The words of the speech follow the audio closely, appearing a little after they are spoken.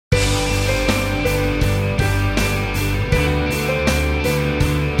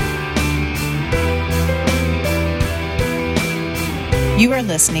You are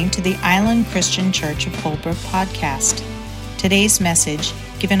listening to the Island Christian Church of Holbrook podcast. Today's message,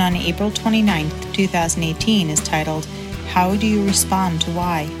 given on April 29th, 2018, is titled, How Do You Respond to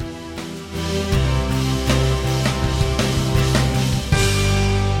Why?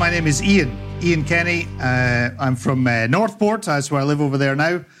 My name is Ian Kenny. I'm from Northport. That's where I live over there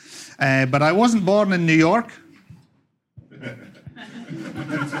now. But I wasn't born in New York.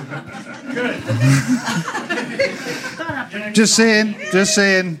 Just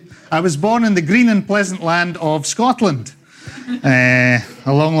saying. I was born in the green and pleasant land of Scotland a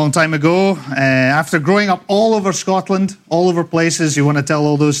long time ago. After growing up all over Scotland, all over places, you want to tell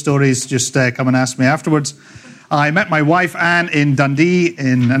all those stories, just come and ask me afterwards. I met my wife, Anne, in Dundee,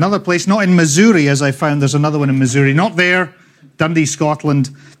 in another place, not in Missouri, as I found there's another one in Missouri. Not there, Dundee,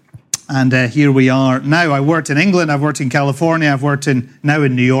 Scotland. And here we are now. I worked in England, I've worked in California, I've worked now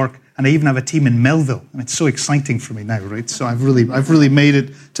in New York, and I even have a team in Melville. And it's so exciting for me now, right? So I've really made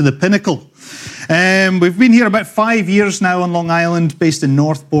it to the pinnacle. We've been here about 5 years now on Long Island, based in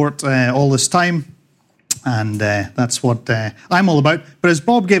Northport all this time. And that's what I'm all about. But as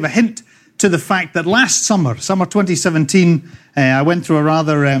Bob gave a hint to the fact that last summer 2017, I went through a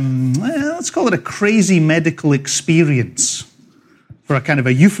rather, let's call it a crazy medical experience, for a kind of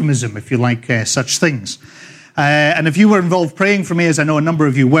a euphemism, if you like, such things. And if you were involved praying for me, as I know a number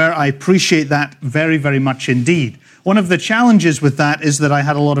of you were, I appreciate that very, very much indeed. One of the challenges with that is that I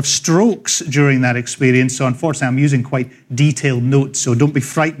had a lot of strokes during that experience, so unfortunately I'm using quite detailed notes, so don't be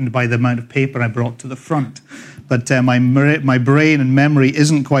frightened by the amount of paper I brought to the front. But my brain and memory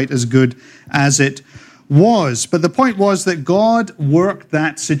isn't quite as good as it was. But the point was that God worked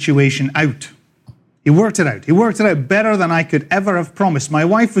that situation out. He worked it out. He worked it out better than I could ever have promised. My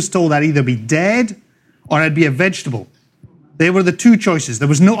wife was told I'd either be dead or I'd be a vegetable. They were the two choices. There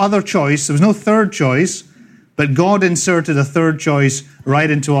was no other choice. There was no third choice. But God inserted a third choice right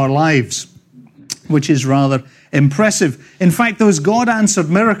into our lives, which is rather impressive. In fact, those God-answered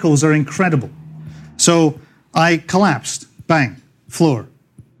miracles are incredible. So I collapsed. Bang. Floor.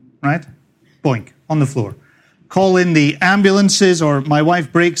 Right? Boink. On the floor. Call in the ambulances, or my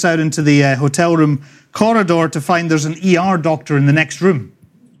wife breaks out into the hotel room corridor to find there's an ER doctor in the next room.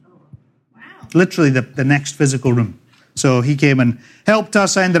 Wow. Literally the next physical room. So he came and helped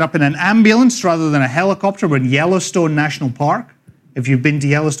us. I ended up in an ambulance rather than a helicopter. We're in Yellowstone National Park. If you've been to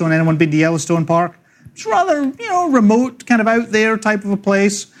Yellowstone, anyone been to Yellowstone Park? It's rather, remote, kind of out there type of a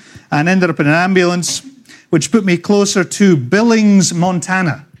place. And ended up in an ambulance, which put me closer to Billings,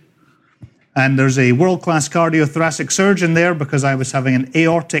 Montana. And there's a world-class cardiothoracic surgeon there because I was having an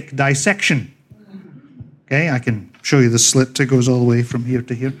aortic dissection. Okay, I can show you the slit. It goes all the way from here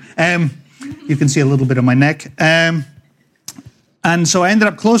to here. You can see a little bit of my neck. And so I ended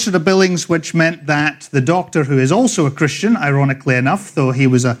up closer to Billings, which meant that the doctor, who is also a Christian, ironically enough, though he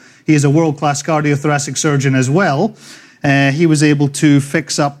is a world-class cardiothoracic surgeon as well, he was able to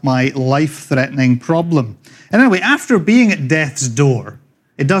fix up my life-threatening problem. And anyway, after being at death's door,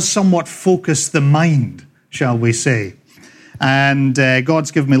 it does somewhat focus the mind, shall we say. And God's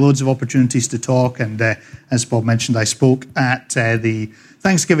given me loads of opportunities to talk. And as Bob mentioned, I spoke at the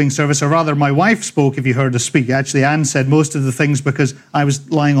Thanksgiving service, or rather my wife spoke, if you heard her speak. Actually, Anne said most of the things because I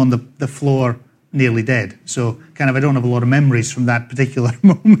was lying on the floor nearly dead. So I don't have a lot of memories from that particular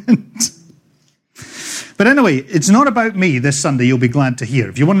moment. But anyway, it's not about me this Sunday, you'll be glad to hear.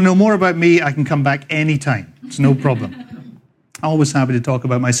 If you want to know more about me, I can come back anytime. It's no problem. Always happy to talk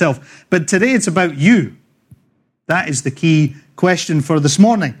about myself. But today it's about you. That is the key question for this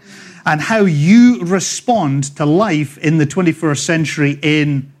morning. And how you respond to life in the 21st century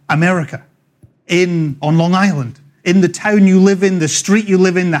in America, on Long Island, in the town you live in, the street you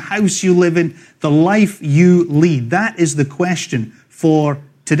live in, the house you live in, the life you lead. That is the question for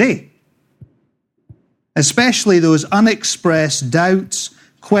today. Especially those unexpressed doubts,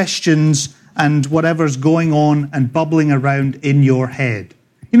 questions, and whatever's going on and bubbling around in your head.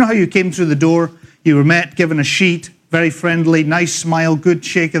 You know how you came through the door, you were met, given a sheet, very friendly, nice smile, good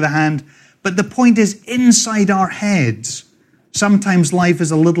shake of the hand. But the point is, inside our heads, sometimes life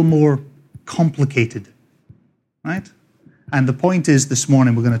is a little more complicated, right? And the point is, this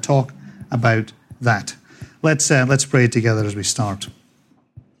morning, we're going to talk about that. Let's pray together as we start.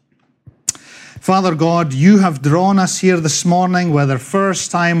 Father God, you have drawn us here this morning, whether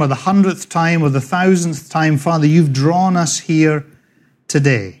first time or the 100th time or the 1000th time. Father, you've drawn us here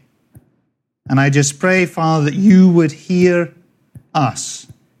today. And I just pray, Father, that you would hear us.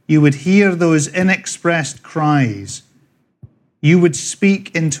 You would hear those inexpressed cries. You would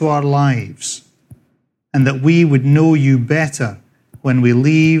speak into our lives. And that we would know you better when we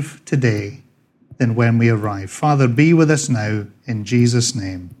leave today than when we arrived. Father, be with us now in Jesus'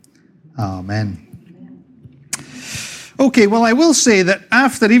 name. Amen. Okay, well, I will say that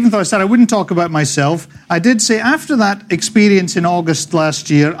after, even though I said I wouldn't talk about myself, I did say after that experience in August last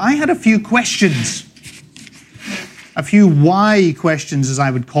year, I had a few questions. A few why questions, as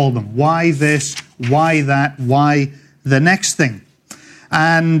I would call them. Why this? Why that? Why the next thing?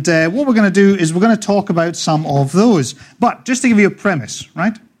 And what we're going to do is we're going to talk about some of those. But just to give you a premise,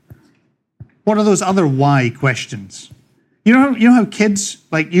 right? What are those other why questions? You know how kids,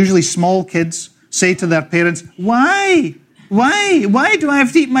 like usually small kids, say to their parents, why? Why do I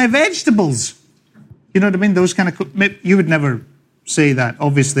have to eat my vegetables? You know what I mean? Those kind of, you would never say that,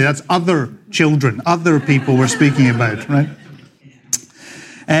 obviously. That's other children, other people we're speaking about, right?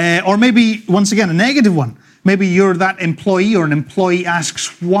 Or maybe, once again, a negative one. Maybe you're that employee or an employee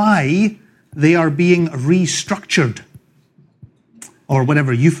asks why they are being restructured. Or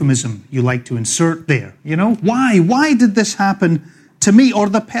whatever euphemism you like to insert there. You know, why? Why did this happen to me? Or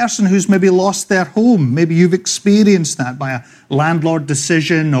the person who's maybe lost their home. Maybe you've experienced that by a landlord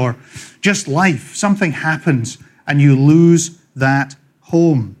decision or just life. Something happens and you lose that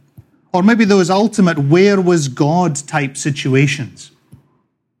home. Or maybe those ultimate where was God type situations.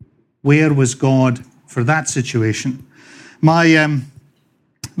 Where was God for that situation? My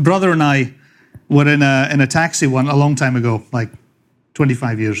brother and I were in a taxi a long time ago, like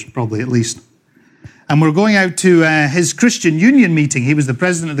 25 years probably at least. And we're going out to his Christian Union meeting. He was the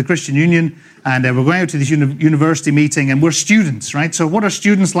president of the Christian Union, and we're going out to this university meeting, and we're students, right? So what are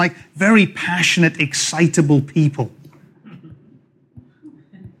students like? Very passionate, excitable people.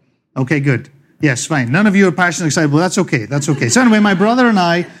 Okay, good. Yes, fine. None of you are passionate, excitable. That's okay. That's okay. So anyway, my brother and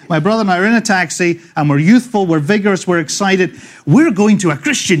I are in a taxi, and we're youthful, we're vigorous, we're excited. We're going to a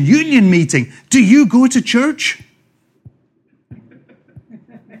Christian Union meeting. Do you go to church?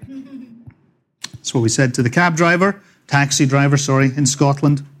 That's what we said to the taxi driver, in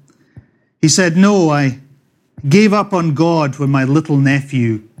Scotland. He said, no, I gave up on God when my little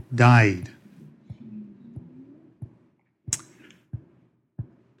nephew died.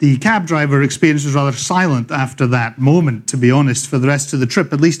 The cab driver experience was rather silent after that moment, to be honest, for the rest of the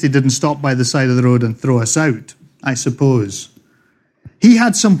trip. At least he didn't stop by the side of the road and throw us out, I suppose. He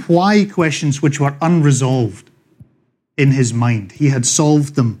had some why questions which were unresolved in his mind. He had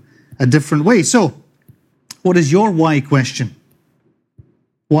solved them a different way. So, what is your why question?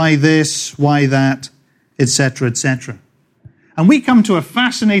 Why this, why that, etc., etc. And we come to a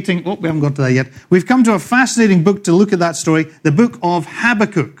fascinating, we haven't got to that yet. We've come to a fascinating book to look at that story, the book of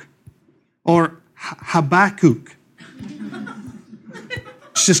Habakkuk, or Habakkuk.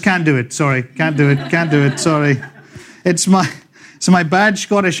 Just can't do it, sorry. Can't do it, sorry. It's my bad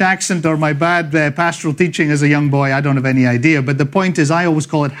Scottish accent or my bad pastoral teaching as a young boy. I don't have any idea. But the point is, I always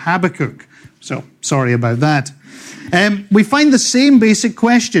call it Habakkuk. So, sorry about that. We find the same basic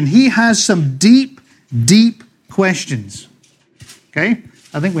question. He has some deep, deep questions. Okay?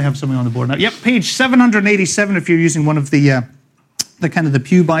 I think we have something on the board now. Yep, page 787 if you're using one of the kind of the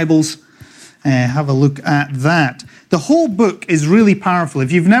Pew Bibles. Have a look at that. The whole book is really powerful.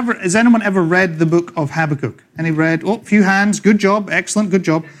 Has anyone ever read the book of Habakkuk? Any read? Oh, few hands. Good job. Excellent. Good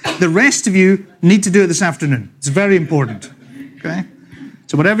job. The rest of you need to do it this afternoon. It's very important. Okay?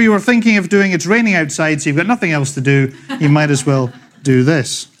 So whatever you were thinking of doing, it's raining outside, so you've got nothing else to do. You might as well do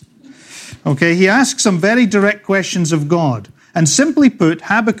this. Okay? He asks some very direct questions of God. And simply put,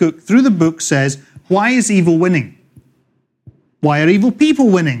 Habakkuk, through the book, says, why is evil winning? Why are evil people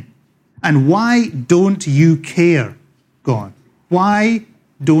winning? And why don't you care, God? Why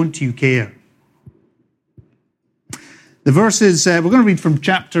don't you care? The verses, we're going to read from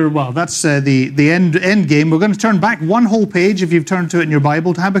chapter, that's the end game. We're going to turn back one whole page, if you've turned to it in your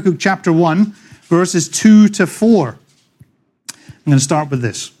Bible, to Habakkuk chapter 1, verses 2 to 4. I'm going to start with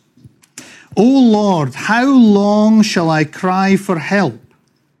this. O Lord, how long shall I cry for help,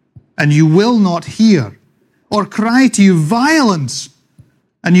 and you will not hear, or cry to you violence,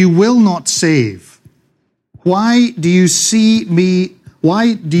 and you will not save? Why do you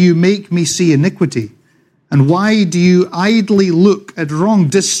make me see iniquity? And why do you idly look at wrong?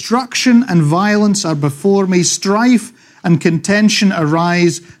 Destruction and violence are before me. Strife and contention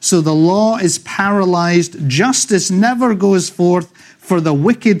arise. So the law is paralyzed. Justice never goes forth. For the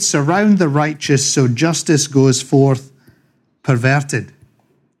wicked surround the righteous. So justice goes forth perverted.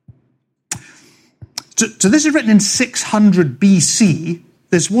 So this is written in 600 BC.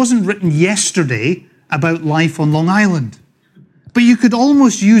 This wasn't written yesterday about life on Long Island. But you could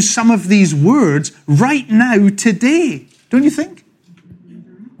almost use some of these words right now, today. Don't you think?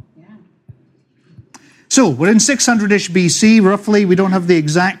 So, we're in 600-ish BC, roughly. We don't have the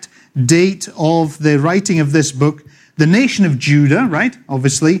exact date of the writing of this book, the nation of Judah, right,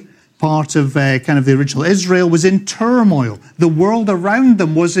 obviously, part of kind of the original Israel, was in turmoil. The world around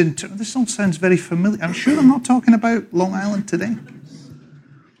them was in this all sounds very familiar. I'm sure I'm not talking about Long Island today.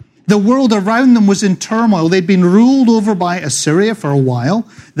 The world around them was in turmoil. They'd been ruled over by Assyria for a while.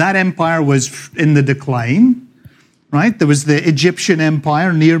 That empire was in the decline, right? There was the Egyptian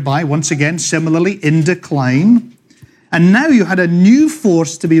empire nearby, once again, similarly in decline. And now you had a new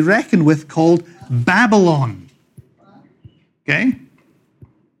force to be reckoned with called Babylon. Okay?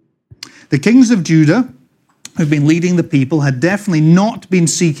 The kings of Judah, who've been leading the people, had definitely not been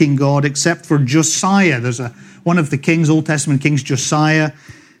seeking God except for Josiah. There's one of the kings, Old Testament kings, Josiah.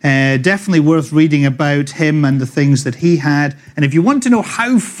 Definitely worth reading about him and the things that he had. And if you want to know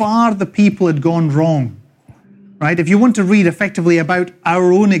how far the people had gone wrong, right? If you want to read effectively about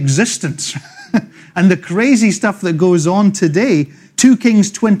our own existence and the crazy stuff that goes on today, 2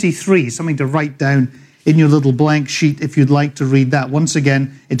 Kings 23, something to write down in your little blank sheet if you'd like to read that. Once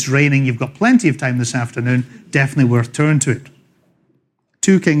again, it's raining. You've got plenty of time this afternoon. Definitely worth turning to it.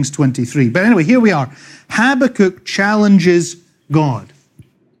 2 Kings 23. But anyway, here we are. Habakkuk challenges God.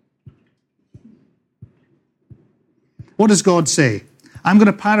 What does God say? I'm going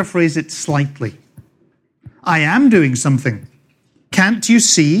to paraphrase it slightly. I am doing something. Can't you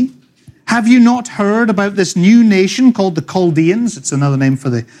see? Have you not heard about this new nation called the Chaldeans? It's another name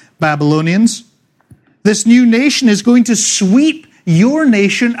for the Babylonians. This new nation is going to sweep your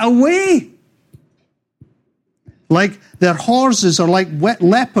nation away. Like their horses are like wet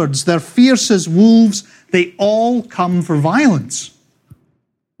leopards, they're fierce as wolves. They all come for violence.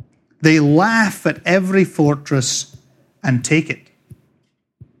 They laugh at every fortress and take it.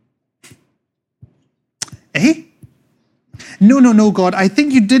 Eh? No, God, I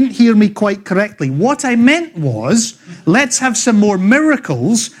think you didn't hear me quite correctly. What I meant was, let's have some more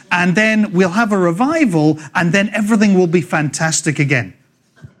miracles, and then we'll have a revival, and then everything will be fantastic again.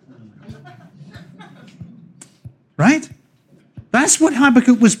 Right? That's what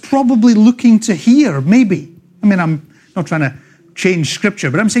Habakkuk was probably looking to hear, maybe. I mean, I'm not trying to change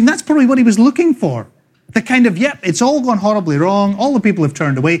scripture, but I'm saying that's probably what he was looking for. The kind of, yep, it's all gone horribly wrong, all the people have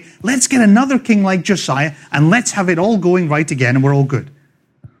turned away, let's get another king like Josiah, and let's have it all going right again, and we're all good.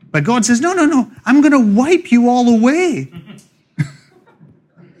 But God says, no, I'm going to wipe you all away.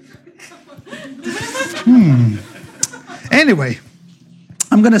 Anyway,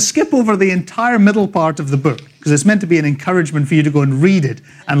 I'm going to skip over the entire middle part of the book, because it's meant to be an encouragement for you to go and read it,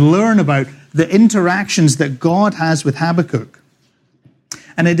 and learn about the interactions that God has with Habakkuk.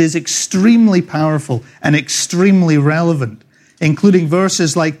 And it is extremely powerful and extremely relevant, including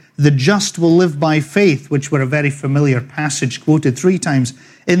verses like, the just will live by faith, which were a very familiar passage quoted 3 times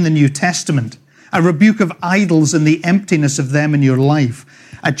in the New Testament. A rebuke of idols and the emptiness of them in your life.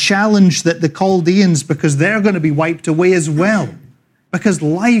 A challenge that the Chaldeans, because they're going to be wiped away as well. Because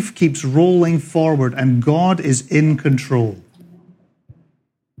life keeps rolling forward and God is in control.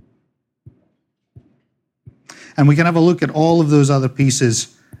 And we can have a look at all of those other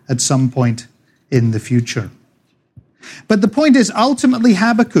pieces at some point in the future. But the point is, ultimately,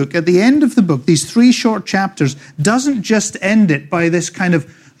 Habakkuk, at the end of the book, these 3 short chapters, doesn't just end it by this kind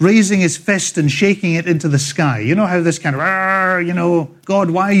of raising his fist and shaking it into the sky. You know how this kind of,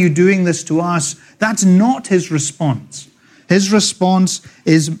 God, why are you doing this to us? That's not his response. His response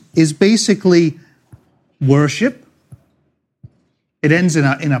is basically worship. It ends in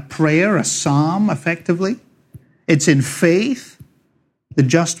a prayer, a psalm, effectively. It's in faith. The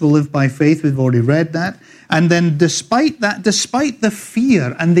just will live by faith. We've already read that. And then despite that, despite the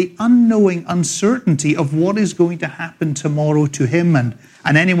fear and the unknowing uncertainty of what is going to happen tomorrow to him and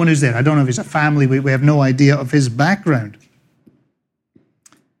anyone who's there, I don't know if he's a family, we have no idea of his background.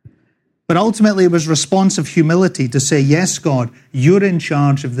 But ultimately it was response of humility to say, yes, God, you're in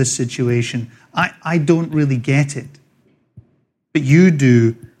charge of this situation. I don't really get it. But you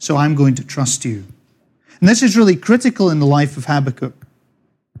do, so I'm going to trust you. And this is really critical in the life of Habakkuk.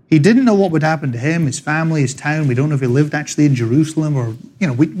 He didn't know what would happen to him, his family, his town. We don't know if he lived actually in Jerusalem or,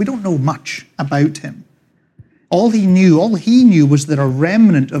 we don't know much about him. All he knew was that a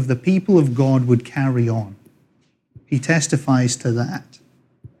remnant of the people of God would carry on. He testifies to that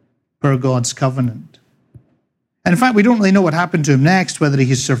per God's covenant. And in fact, we don't really know what happened to him next, whether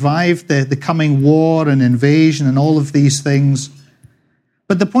he survived the coming war and invasion and all of these things.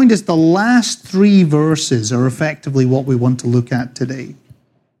 But the point is, the last 3 verses are effectively what we want to look at today.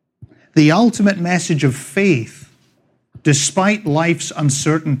 The ultimate message of faith, despite life's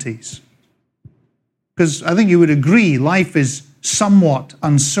uncertainties. Because I think you would agree, life is somewhat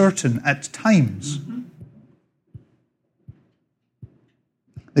uncertain at times.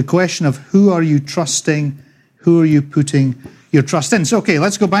 The question of who are you trusting? Who are you putting your trust in? So, okay,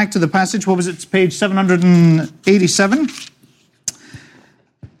 let's go back to the passage. What was it? It's page 787.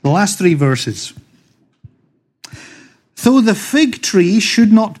 The last 3 verses. Though the fig tree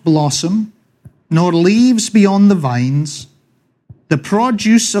should not blossom, nor leaves be on the vines, the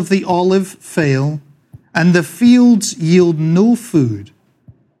produce of the olive fail, and the fields yield no food,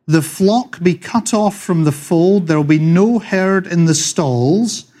 the flock be cut off from the fold, there will be no herd in the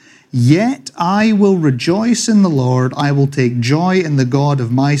stalls, yet I will rejoice in the Lord, I will take joy in the God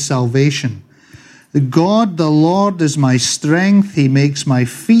of my salvation. The God, the Lord, is my strength, he makes my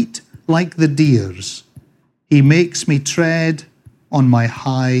feet like the deer's. He makes me tread on my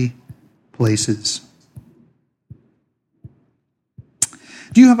high places.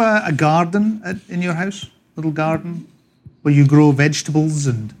 Do you have a garden in your house? Little garden where you grow vegetables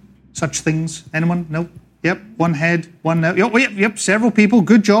and such things? Anyone? No? Yep. One head, one no. Yep. Several people.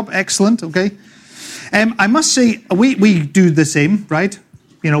 Good job. Excellent. Okay. I must say, we do the same, right?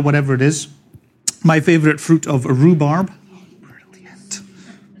 You know, whatever it is. My favorite fruit of rhubarb. Brilliant.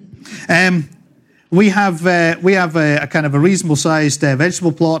 We have a kind of a reasonable sized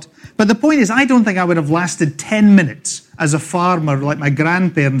vegetable plot. But the point is, I don't think I would have lasted 10 minutes as a farmer like my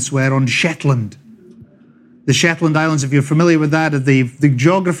grandparents were on Shetland. The Shetland Islands, if you're familiar with that, the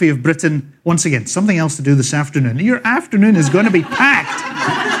geography of Britain. Once again, something else to do this afternoon. Your afternoon is going to be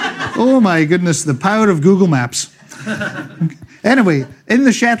packed. Oh my goodness, the power of Google Maps. Anyway, in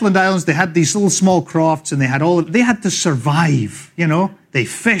the Shetland Islands, they had these little small crofts, and they had to survive, you know. They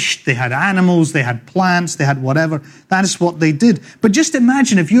fished, they had animals, they had plants, they had whatever. That is what they did. But just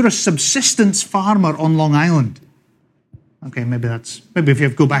imagine if you're a subsistence farmer on Long Island. Okay, maybe if you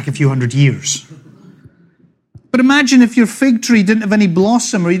go back a few hundred years. But imagine if your fig tree didn't have any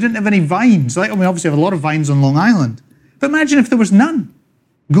blossom or you didn't have any vines. Obviously we have a lot of vines on Long Island. But imagine if there was none.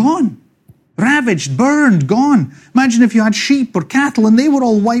 Gone. Ravaged, burned, gone. Imagine if you had sheep or cattle and they were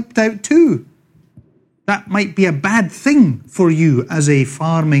all wiped out too. That might be a bad thing for you as a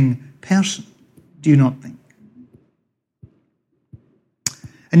farming person. Do you not think?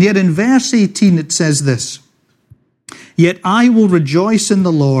 And yet in verse 18 it says this, "Yet I will rejoice in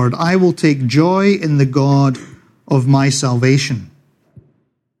the Lord, I will take joy in the God of my salvation."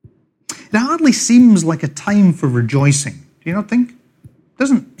 It hardly seems like a time for rejoicing. Do you not think? It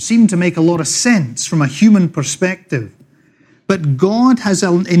doesn't seem to make a lot of sense from a human perspective. But God has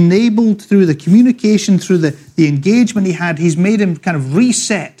enabled, through the communication, through the engagement he had, he's made him kind of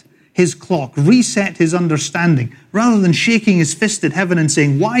reset his clock, reset his understanding, rather than shaking his fist at heaven and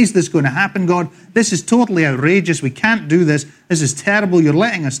saying, "Why is this going to happen, God? This is totally outrageous. We can't do this. This is terrible. You're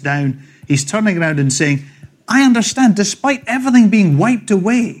letting us down." He's turning around and saying, "I understand, despite everything being wiped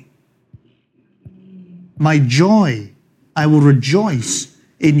away, my joy, I will rejoice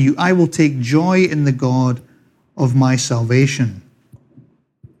in you. I will take joy in the God of my salvation."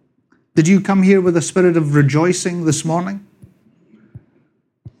 Did you come here with a spirit of rejoicing this morning?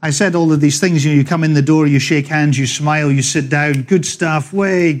 I said all of these things. You come in the door, you shake hands, you smile, you sit down. Good stuff.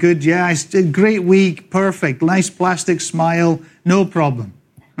 Way good. Yeah, great week. Perfect. Nice plastic smile. No problem.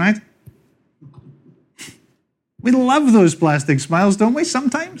 Right? We love those plastic smiles, don't we?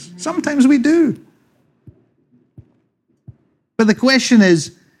 Sometimes. Sometimes we do. But the question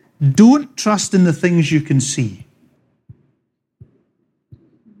is, don't trust in the things you can see,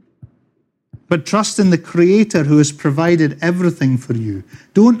 but trust in the Creator who has provided everything for you.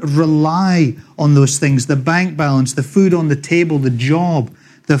 Don't rely on those things, the bank balance, the food on the table, the job,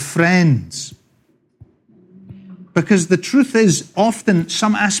 the friends. Because the truth is, often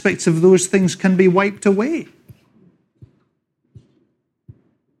some aspects of those things can be wiped away.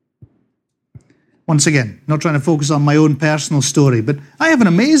 Once again, not trying to focus on my own personal story, but I have an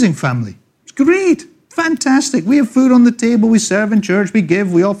amazing family. It's great. Fantastic. We have food on the table. We serve in church. We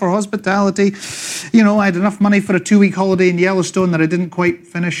give. We offer hospitality. You know, I had enough money for a 2-week holiday in Yellowstone that I didn't quite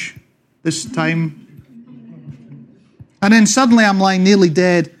finish this time. And then suddenly I'm lying nearly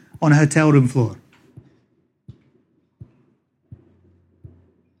dead on a hotel room floor.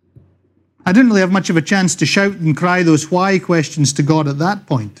 I didn't really have much of a chance to shout and cry those why questions to God at that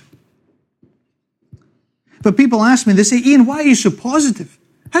point. But people ask me, they say, "Ian, why are you so positive?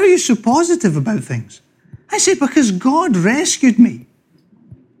 How are you so positive about things?" I say, because God rescued me.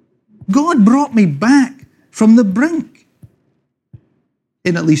 God brought me back from the brink.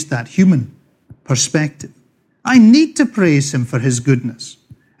 In at least that human perspective. I need to praise him for his goodness.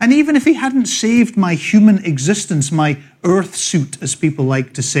 And even if he hadn't saved my human existence, my earth suit, as people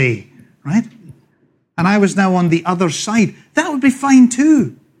like to say, right? And I was now on the other side, that would be fine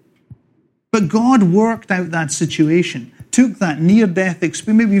too. But God worked out that situation took that near-death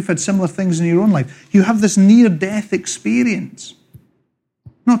experience. Maybe you've had similar things in your own life. You have this near-death experience.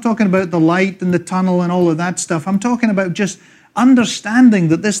 I'm not talking about the light and the tunnel and all of that stuff. I'm talking about just understanding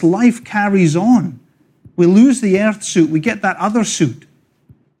that this life carries on. We lose the earth suit, we get that other suit.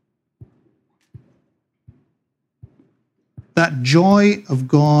 That joy of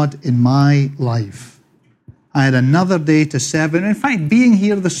God in my life. I had another day to serve. And in fact, being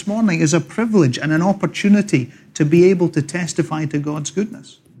here this morning is a privilege and an opportunity to be able to testify to God's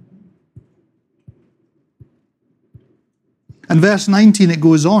goodness. And verse 19, it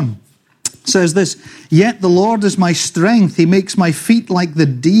goes on. It says this, "Yet the Lord is my strength. He makes my feet like the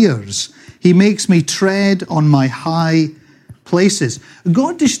deer's. He makes me tread on my high places."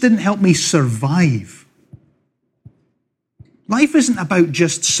 God just didn't help me survive. Life isn't about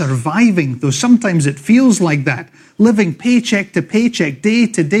just surviving, though sometimes it feels like that. Living paycheck to paycheck, day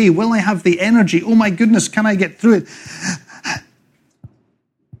to day. Will I have the energy? Oh my goodness, can I get through it?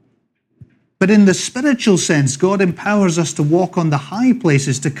 But in the spiritual sense, God empowers us to walk on the high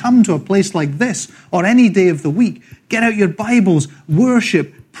places, to come to a place like this, or any day of the week. Get out your Bibles,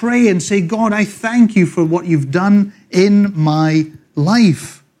 worship, pray, and say, God, I thank you for what you've done in my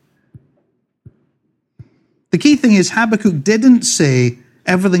life. The key thing is Habakkuk didn't say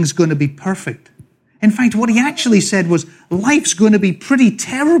everything's going to be perfect. In fact, what he actually said was life's going to be pretty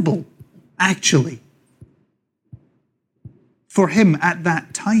terrible, actually, for him at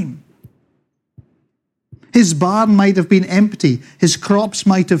that time. His barn might have been empty, his crops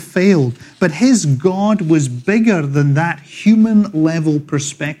might have failed, but his God was bigger than that human level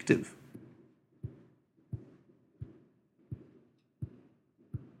perspective.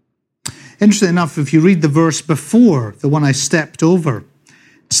 Interesting enough, if you read the verse before, the one I stepped over,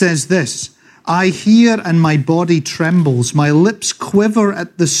 it says this, "I hear and my body trembles, my lips quiver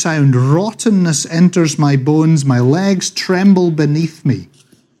at the sound, rottenness enters my bones, my legs tremble beneath me."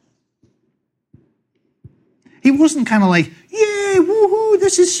 He wasn't kind of like, "Yay, woohoo,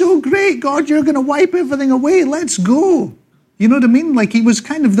 this is so great, God, you're going to wipe everything away, let's go." You know what I mean? Like he was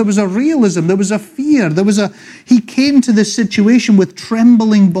there was a realism, there was a fear, he came to this situation with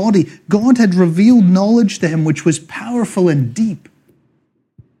trembling body. God had revealed knowledge to him which was powerful and deep.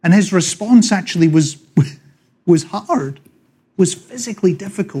 And his response actually was hard, was physically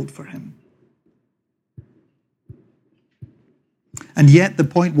difficult for him. And yet the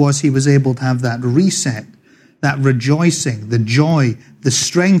point was he was able to have that reset, that rejoicing, the joy, the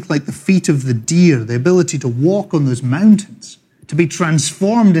strength like the feet of the deer, the ability to walk on those mountains, to be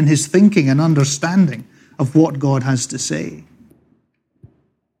transformed in his thinking and understanding of what God has to say.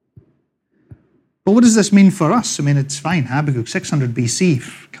 But what does this mean for us? I mean, it's fine, Habakkuk, 600 BC,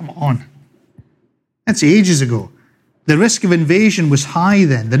 come on. That's ages ago. The risk of invasion was high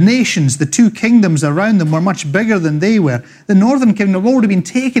then. The nations, the two kingdoms around them were much bigger than they were. The northern kingdom had already been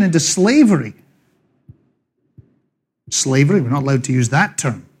taken into slavery. Slavery, we're not allowed to use that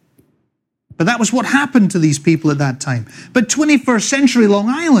term. But that was what happened to these people at that time. But 21st century Long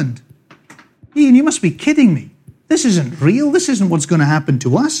Island, Ian, you must be kidding me. This isn't real. This isn't what's going to happen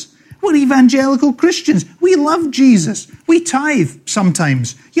to us. We're evangelical Christians. We love Jesus. We tithe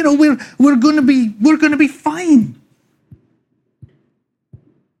sometimes. You know, we're going to be fine.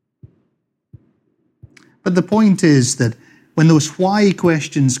 But the point is that when those why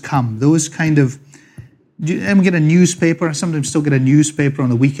questions come, those kind of, do you ever get a newspaper? I sometimes still get a newspaper on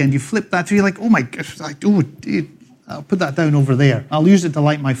the weekend. You flip that through, you're like, oh my gosh, I'll put that down over there. I'll use it to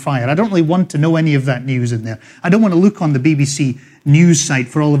light my fire. I don't really want to know any of that news in there. I don't want to look on the BBC news site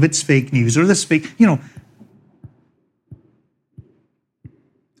for all of its fake news or this fake, you know.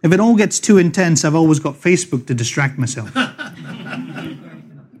 If it all gets too intense, I've always got Facebook to distract myself.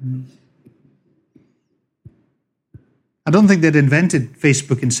 I don't think they'd invented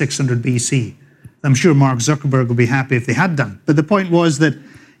Facebook in 600 BC. I'm sure Mark Zuckerberg would be happy if they had done. But the point was that,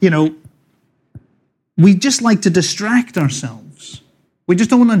 you know, we just like to distract ourselves. We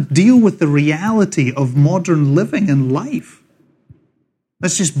just don't want to deal with the reality of modern living and life.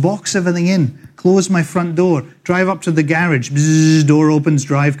 Let's just box everything in, close my front door, drive up to the garage, bzzz, door opens,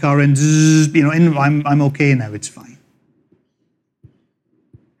 drive car in, bzzz, you know, I'm okay now, it's fine.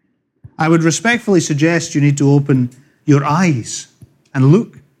 I would respectfully suggest you need to open your eyes and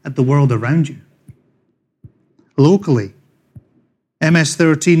look at the world around you. Locally,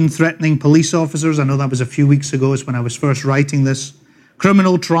 MS-13 threatening police officers. I know that was a few weeks ago. It's when I was first writing this.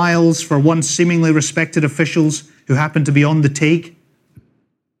 Criminal trials for once seemingly respected officials who happen to be on the take.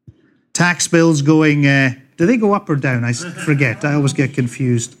 Tax bills going, do they go up or down? I forget. I always get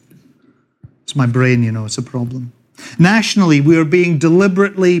confused. It's my brain, you know, it's a problem. Nationally,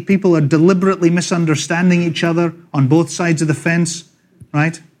 people are deliberately misunderstanding each other on both sides of the fence,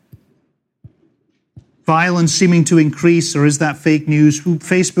 right? Violence seeming to increase, or is that fake news?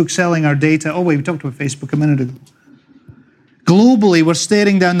 Facebook selling our data. Oh, wait, we talked about Facebook a minute ago. Globally, we're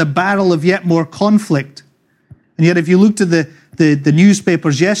staring down the barrel of yet more conflict. And yet, if you looked at the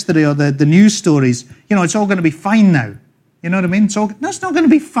newspapers yesterday or the news stories, it's all going to be fine now. You know what I mean? That's not going to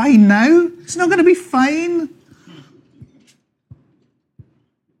be fine now. It's not going to be fine.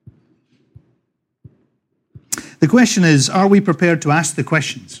 The question is, are we prepared to ask the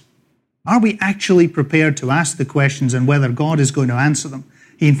questions? Are we actually prepared to ask the questions and whether God is going to answer them?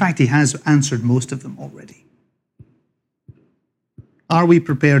 In fact, he has answered most of them already. Are we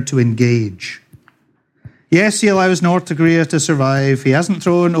prepared to engage? Yes, he allows North Korea to survive. He hasn't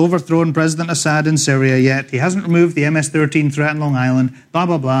overthrown President Assad in Syria yet. He hasn't removed the MS-13 threat on Long Island, blah,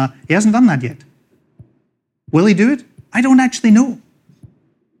 blah, blah. He hasn't done that yet. Will he do it? I don't actually know.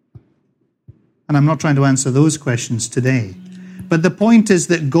 And I'm not trying to answer those questions today. But the point is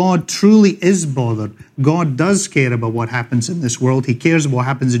that God truly is bothered. God does care about what happens in this world. He cares what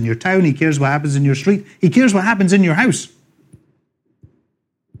happens in your town. He cares what happens in your street. He cares what happens in your house.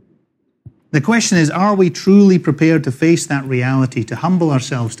 The question is, are we truly prepared to face that reality, to humble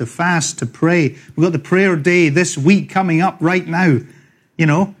ourselves, to fast, to pray? We've got the prayer day this week coming up right now.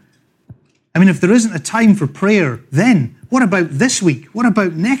 If there isn't a time for prayer, then what about this week? What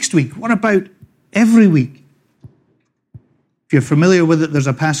about next week? What about every week? If you're familiar with it, there's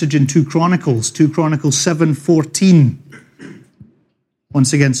a passage in 2 Chronicles 7:14.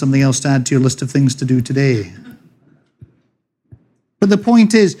 Once again, something else to add to your list of things to do today. But the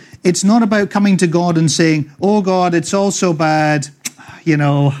point is, it's not about coming to God and saying, oh God, it's all so bad, dear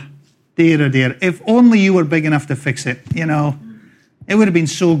oh dear, if only you were big enough to fix it, it would have been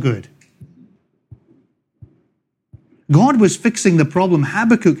so good. God was fixing the problem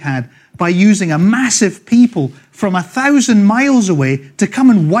Habakkuk had by using a massive people from 1,000 miles away to come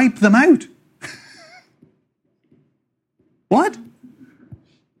and wipe them out. What?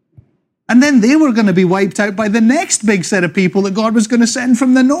 And then they were going to be wiped out by the next big set of people that God was going to send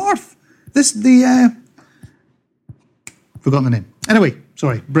from the north. Forgotten the name. Anyway,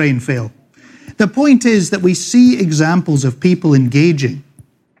 sorry, brain fail. The point is that we see examples of people engaging.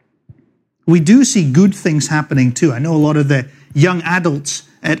 We do see good things happening too. I know a lot of the young adults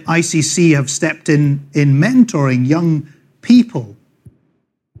at ICC have stepped in mentoring young people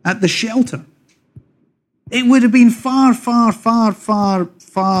at the shelter. It would have been far, far, far, far,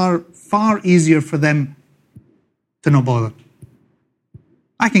 far, far easier for them to not bother.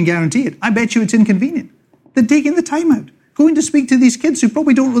 I can guarantee it. I bet you it's inconvenient. They're taking the time out, going to speak to these kids who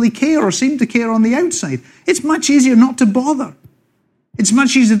probably don't really care or seem to care on the outside. It's much easier not to bother. It's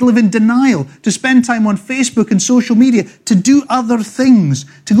much easier to live in denial, to spend time on Facebook and social media, to do other things,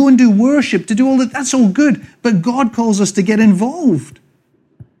 to go and do worship, to do all that. That's all good. But God calls us to get involved.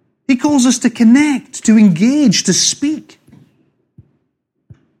 He calls us to connect, to engage, to speak.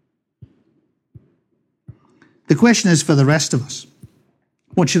 The question is for the rest of us.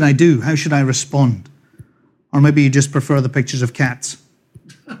 What should I do? How should I respond? Or maybe you just prefer the pictures of cats.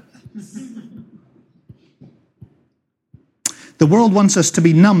 The world wants us to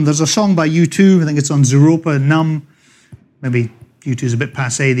be numb. There's a song by U2, I think it's on Zooropa, Numb. Maybe U2's a bit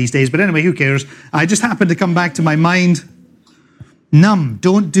passé these days, but anyway, who cares? I just happened to come back to my mind. Numb,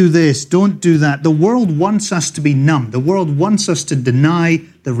 don't do this, don't do that. The world wants us to be numb. The world wants us to deny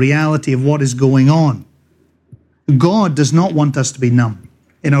the reality of what is going on. God does not want us to be numb.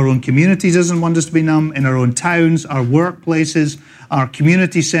 In our own communities, doesn't want us to be numb. In our own towns, our workplaces, our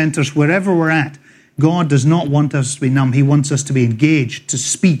community centres, wherever we're at, God does not want us to be numb. He wants us to be engaged, to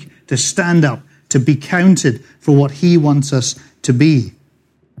speak, to stand up, to be counted for what He wants us to be.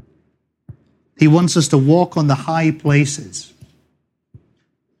 He wants us to walk on the high places.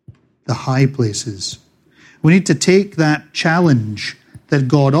 The high places. We need to take that challenge that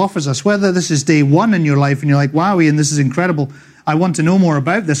God offers us, whether this is day one in your life and you're like, wow, Ian, this is incredible. I want to know more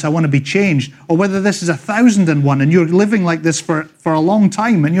about this. I want to be changed. Or whether this is 1,001 and you're living like this for a long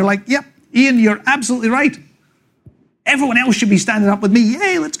time and you're like, yep, Ian, you're absolutely right. Everyone else should be standing up with me.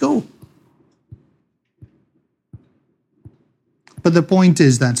 Yay, let's go. But the point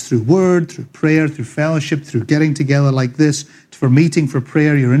is that's through word, through prayer, through fellowship, through getting together like this, for meeting, for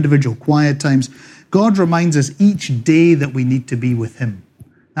prayer, your individual quiet times. God reminds us each day that we need to be with Him.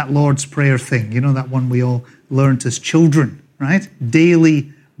 That Lord's Prayer thing, that one we all learned as children, right?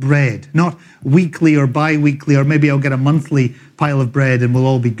 Daily bread, not weekly or bi-weekly, or maybe I'll get a monthly pile of bread and we'll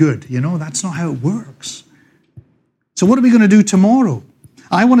all be good. That's not how it works. So what are we going to do tomorrow?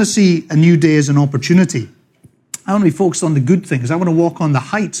 I want to see a new day as an opportunity. I want to be focused on the good things. I want to walk on the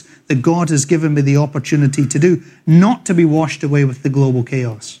heights that God has given me the opportunity to do, not to be washed away with the global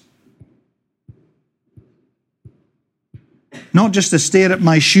chaos. Not just to stare at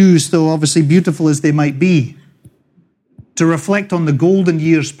my shoes, though obviously beautiful as they might be. To reflect on the golden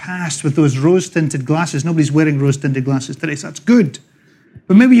years past with those rose-tinted glasses. Nobody's wearing rose-tinted glasses today, so that's good.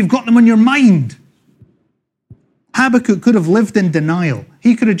 But maybe you've got them on your mind. Habakkuk could have lived in denial.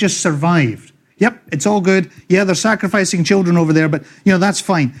 He could have just survived. Yep, it's all good. Yeah, they're sacrificing children over there, but, that's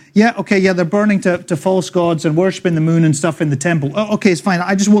fine. Yeah, okay, yeah, they're burning to false gods and worshiping the moon and stuff in the temple. Oh, okay, it's fine.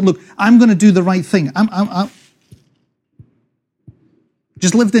 I just won't look. I'm going to do the right thing. I'm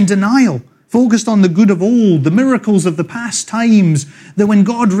just lived in denial, focused on the good of old, the miracles of the past times, that when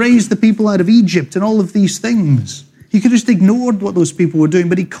God raised the people out of Egypt and all of these things. He could have just ignored what those people were doing,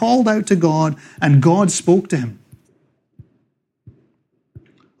 but he called out to God and God spoke to him.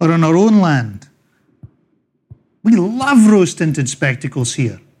 Or in our own land, we love rose-tinted spectacles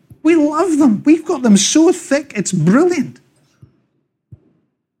here. We love them. We've got them so thick, it's brilliant.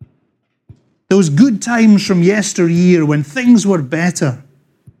 Those good times from yesteryear when things were better.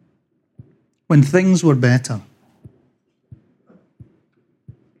 When things were better.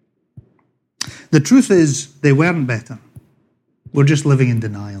 The truth is, they weren't better. We're just living in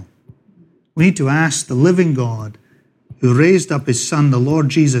denial. We need to ask the living God who raised up his Son, the Lord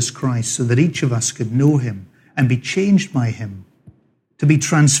Jesus Christ, so that each of us could know him and be changed by him, to be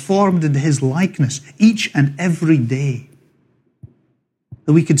transformed into his likeness each and every day.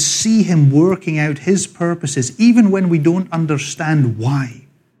 That we could see him working out his purposes, even when we don't understand why.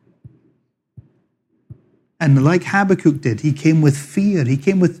 And like Habakkuk did, he came with fear, he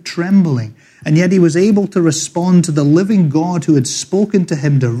came with trembling, and yet he was able to respond to the living God who had spoken to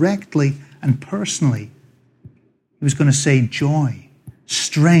him directly and personally. He was going to say joy,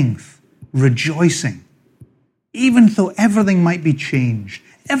 strength, rejoicing. Even though everything might be changed,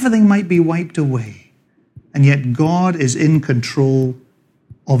 everything might be wiped away, and yet God is in control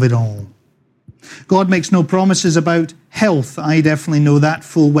of it all. God makes no promises about health. I definitely know that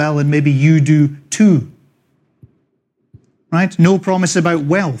full well, and maybe you do too. Right? No promise about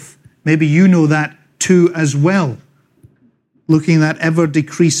wealth. Maybe you know that too as well. Looking at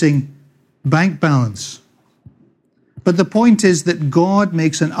ever-decreasing bank balance. But the point is that God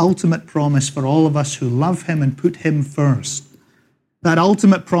makes an ultimate promise for all of us who love him and put him first. That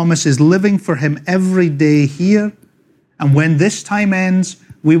ultimate promise is living for him every day here. And when this time ends,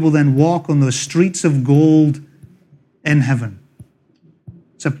 we will then walk on those streets of gold in heaven.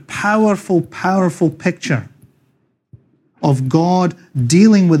 It's a powerful, powerful picture of God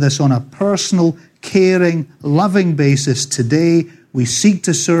dealing with us on a personal, caring, loving basis today. We seek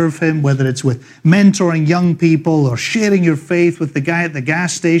to serve him, whether it's with mentoring young people or sharing your faith with the guy at the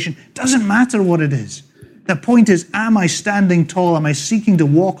gas station. Doesn't matter what it is. The point is, am I standing tall? Am I seeking to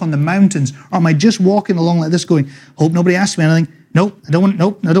walk on the mountains? Or am I just walking along like this going, hope nobody asks me anything? Nope, I don't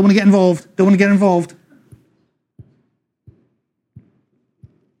want to get involved. Don't want to get involved.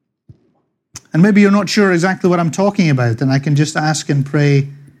 And maybe you're not sure exactly what I'm talking about, and I can just ask and pray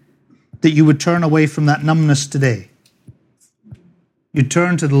that you would turn away from that numbness today. You'd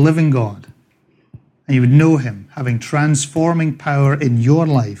turn to the living God, and you would know him having transforming power in your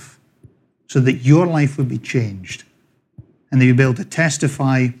life so that your life would be changed, and that you'd be able to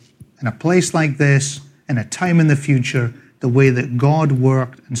testify in a place like this, in a time in the future, the way that God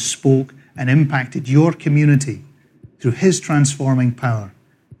worked and spoke and impacted your community through his transforming power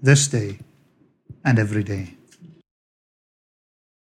this day and every day.